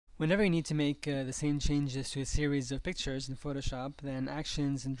Whenever you need to make the same changes to a series of pictures in Photoshop, then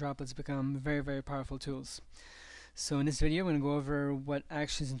actions and droplets become very powerful tools. So in this video, we're going to go over what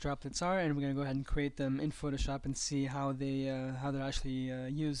actions and droplets are, and we're going to go ahead and create them in Photoshop and see how they're actually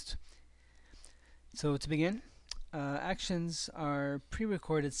used. So to begin, actions are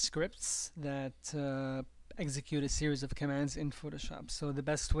pre-recorded scripts that execute a series of commands in Photoshop. So the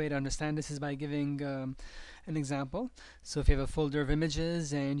best way to understand this is by giving an example. So if you have a folder of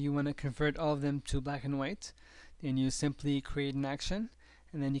images and you want to convert all of them to black and white, then you simply create an action,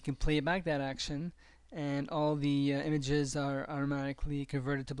 and then you can play back that action, and all the images are automatically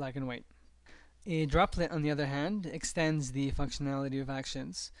converted to black and white. A droplet, on the other hand, extends the functionality of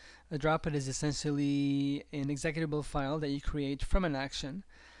actions. A droplet is essentially an executable file that you create from an action,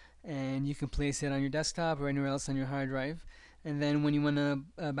 and you can place it on your desktop or anywhere else on your hard drive. And then when you want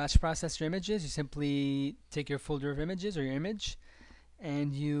to batch process your images, you simply take your folder of images or your image,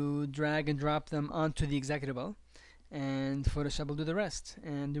 and you drag and drop them onto the executable, and Photoshop will do the rest.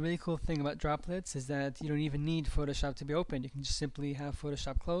 And the really cool thing about droplets is that you don't even need Photoshop to be open. You can just simply have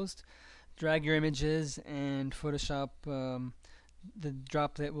Photoshop closed, drag your images, and Photoshop, the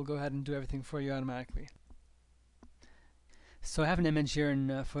droplet will go ahead and do everything for you automatically. So I have an image here in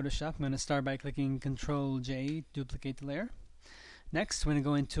Photoshop. I'm going to start by clicking Ctrl J, duplicate the layer. Next, we're going to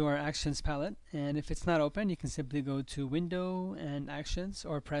go into our Actions palette, and if it's not open, you can simply go to Window and Actions,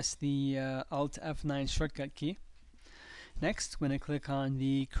 or press the Alt F9 shortcut key. Next, we're going to click on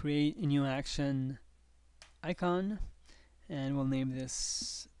the Create a New Action icon, and we'll name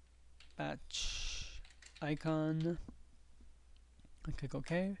this Batch Icon. And click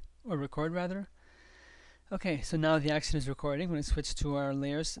OK, or Record rather. Okay, so now the action is recording. We're going to switch to our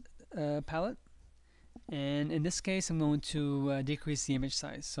Layers palette. And in this case, I'm going to decrease the image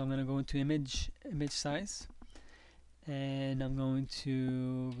size. So I'm going to go into image size, and I'm going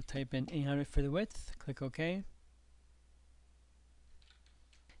to type in 800 for the width. Click OK.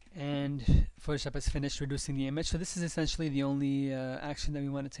 And Photoshop has finished reducing the image. So this is essentially the only action that we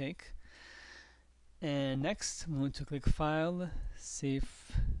want to take. And next, I'm going to click File, Save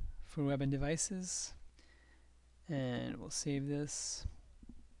for Web and Devices, and we'll save this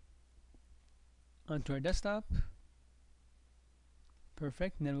onto our desktop.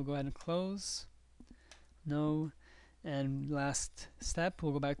 Perfect. And then we'll go ahead and close. No. And last step,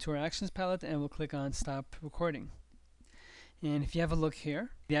 we'll go back to our Actions palette and we'll click on Stop Recording. And if you have a look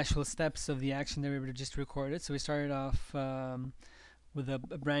here, the actual steps of the action that we were just recorded. So we started off with a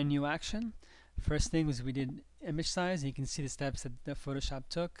brand new action. First thing was we did image size, and you can see the steps that Photoshop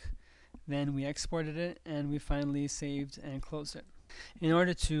took. Then we exported it, and we finally saved and closed it. In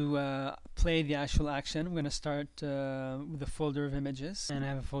order to play the actual action, we're going to start with a folder of images. And I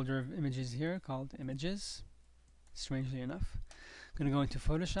have a folder of images here called Images, strangely enough. I'm going to go into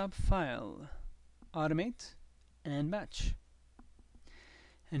Photoshop, File, Automate, and Batch.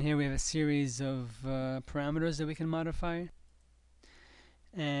 And here we have a series of parameters that we can modify.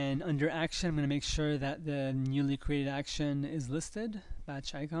 And under Action, I'm going to make sure that the newly created action is listed,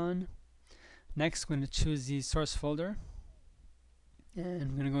 Batch Icon. Next, we're going to choose the source folder.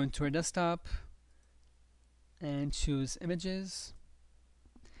 And we're going to go into our desktop and choose Images.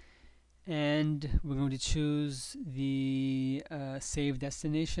 And we're going to choose the Save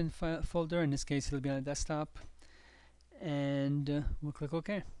Destination folder. In this case, it'll be on the desktop. And we'll click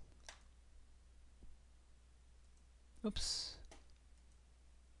OK. Oops.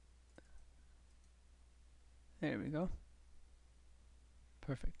 There we go.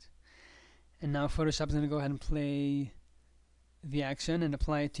 Perfect. And now Photoshop is going to go ahead and play the action and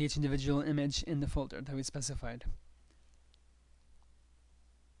apply it to each individual image in the folder that we specified.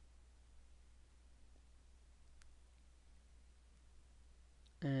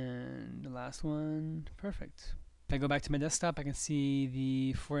 And the last one, perfect. If I go back to my desktop, I can see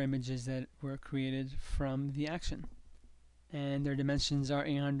the 4 images that were created from the action. And their dimensions are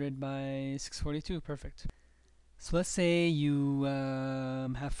 800 by 642, perfect. So let's say you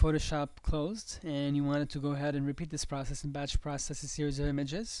have Photoshop closed and you wanted to go ahead and repeat this process and batch process a series of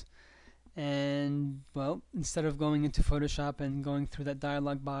images. And well, instead of going into Photoshop and going through that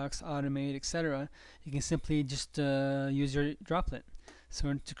dialog box, automate, etc., you can simply just use your droplet.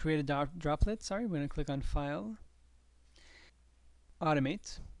 So to create a droplet, we're going to click on File,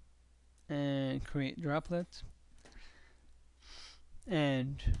 Automate, and create droplet.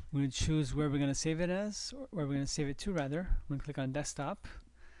 And we're going to choose where we're going to save it as, or where we're going to save it to rather. We're going to click on Desktop.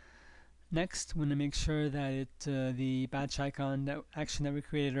 Next, we're going to make sure that the batch icon, that action that we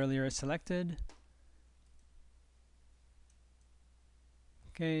created earlier, is selected.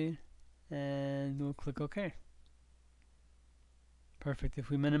 Okay, and we'll click OK. Perfect. If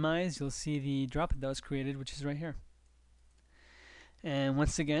we minimize, you'll see the droplet that was created, which is right here. And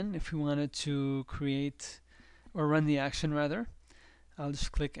once again, if we wanted to create or run the action rather, I'll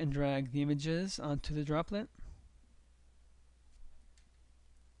just click and drag the images onto the droplet.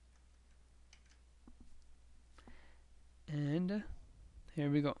 And here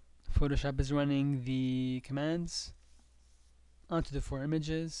we go. Photoshop is running the commands onto the 4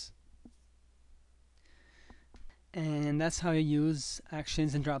 images. And that's how you use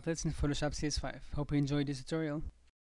actions and droplets in Photoshop CS5. Hope you enjoyed this tutorial.